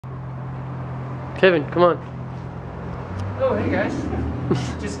Kevin, come on. Oh, hey guys.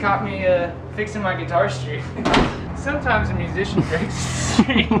 Just caught me fixing my guitar string. Sometimes a musician breaks the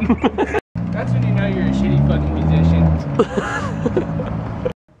string. That's when you know you're a shitty fucking musician.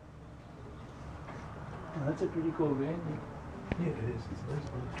 Oh, that's a pretty cool band. Yeah, it is. It's a nice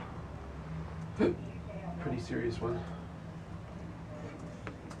one. Pretty serious one.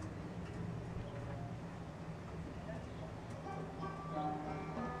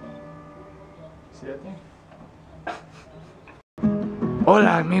 See that thing?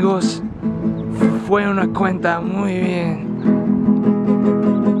 Hola amigos. Fue una cuenta muy bien.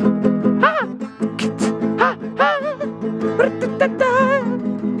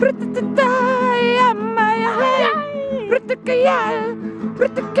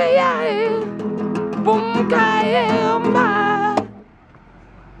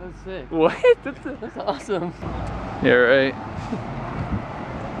 That's sick. What? That's awesome. Yeah, right.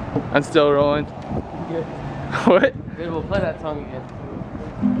 I'm still rolling. Good. What? Good, we'll play that song again.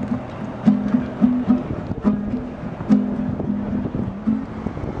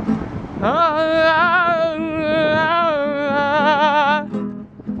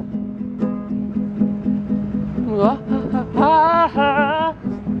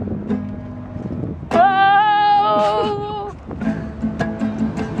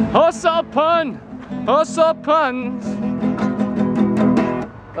 Also pun! Also puns!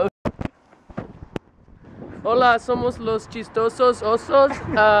 Hola, somos los chistosos osos.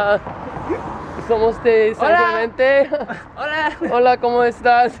 Somos de San Clemente. Hola. Hola, ¿cómo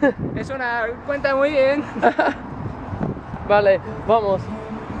estás? Es una cuenta muy bien. Vale, vamos.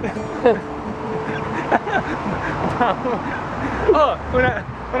 Oh,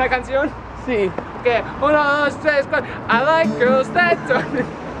 una canción. Sí. Okay, 1, 2, 3, 4. I like girls that don't.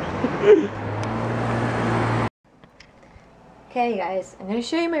 Okay guys, I'm gonna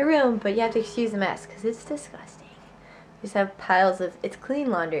show you my room, but you have to excuse the mess because it's disgusting. We just have piles of, it's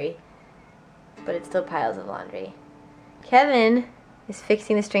clean laundry, but it's still piles of laundry. Kevin is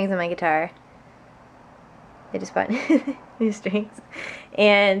fixing the strings on my guitar. I just bought new strings.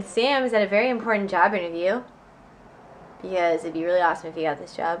 And Sam is at a very important job interview because it'd be really awesome if he got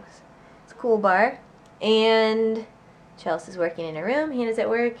this job. It's a cool bar. And Chelsea's working in her room, Hannah's at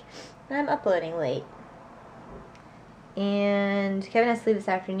work, and I'm uploading late. And Kevin has to leave this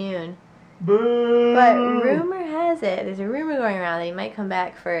afternoon. Boo. But rumor has it, there's a rumor going around that he might come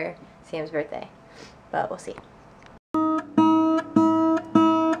back for Sam's birthday. But we'll see.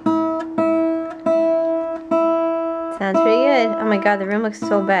 Sounds pretty good. Oh my god, the room looks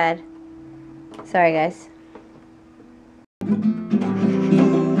so bad. Sorry guys.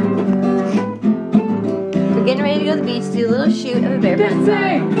 We're getting ready to go to the beach to do a little shoot of a bear pun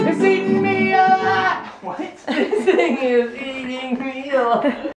song. It's eating me alive. What? This thing is eating me up.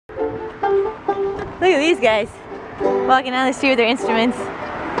 Look at these guys walking down the street with their instruments.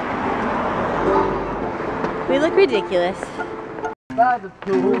 We look ridiculous. By the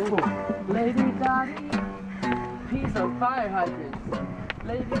pool, Lady Dottie, peas on fire hydrants.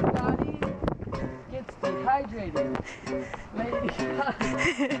 Lady Dottie gets dehydrated. Lady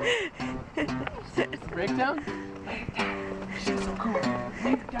Dottie. Breakdown? Lady Dottie, she's so cool.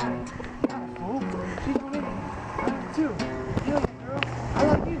 Lady Dottie, not a fool. She's with me. I'm too. Hell yeah, girl. I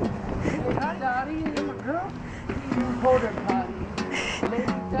love you. Lady Dottie, you're my girl. Hold her potty.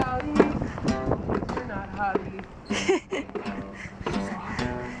 Lady Dottie, you're not hottie.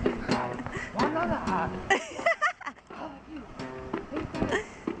 Why not a hot? I like you.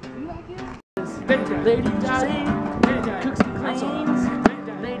 You like it? Lady Dottie cooks the cleans.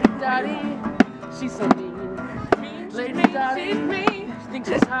 Lady Dottie, she's so mean. Lady Dottie, she thinks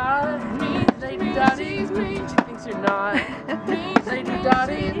she's hot. Lady Dottie, she thinks you're not. Lady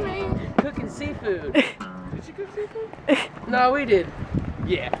Dottie, cooking seafood. Did she cook seafood? No, we did.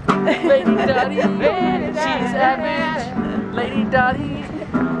 Yeah. Lady Dottie, she's average. Lady Dottie,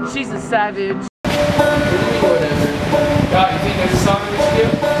 she's a savage. Whatever. God, you think there's a song we should do?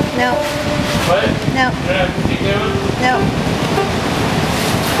 No. What? No. You don't have a particular one? No.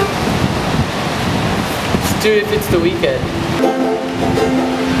 Let's do it if it's the weekend.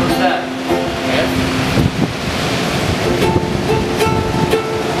 What's that? Yeah.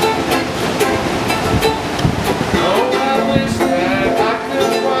 Oh, I wish that I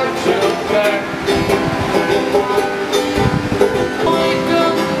could watch you back.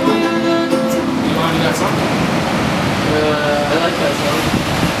 You want to do that song? I like that song.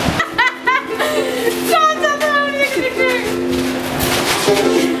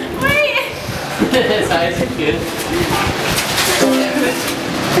 His eyes are cute.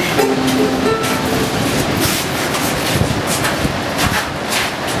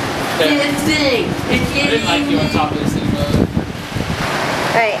 this thing. It's I didn't like you on top of this thing, but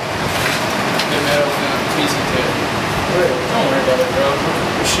Alright. the metal's gonna piece it too. Don't worry about it, bro.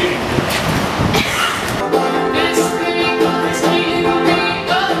 We're shooting. This thing is keeping me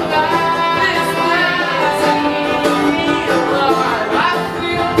alive. This thing is keeping me alive. I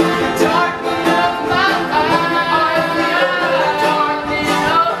feel the darkening of my eyes. I feel the darkening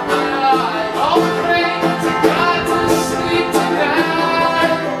of my eyes. All pray to God to sleep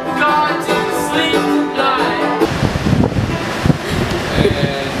tonight. God to sleep tonight.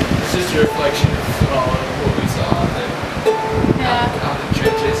 And it's just a reflection of all of what we saw out in the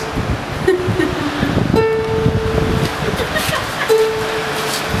trenches.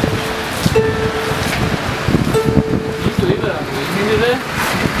 Can you believe that I'm leaving today?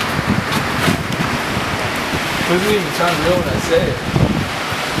 Wasn't even trying to know what I said.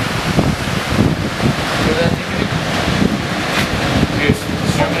 Hear that, Here's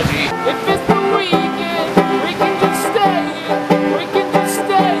strategy. If it's the weekend, we can just stay here. We can just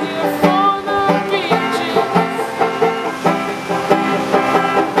stay here for the beaches.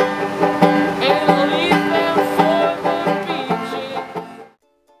 And leave them for the beaches.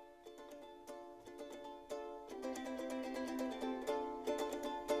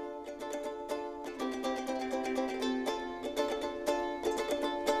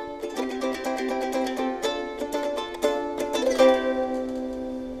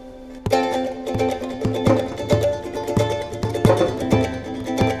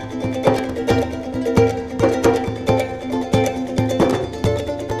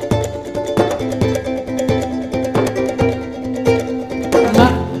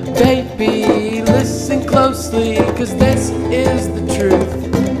 Baby, listen closely, cause this is the truth.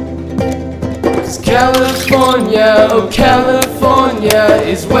 'Cause California, oh California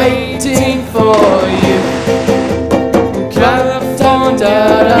is waiting for you. California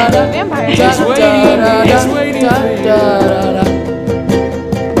is waiting for you.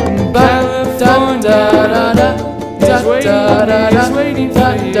 California is waiting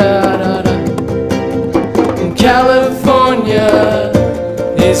for you. California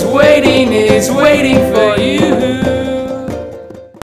is waiting for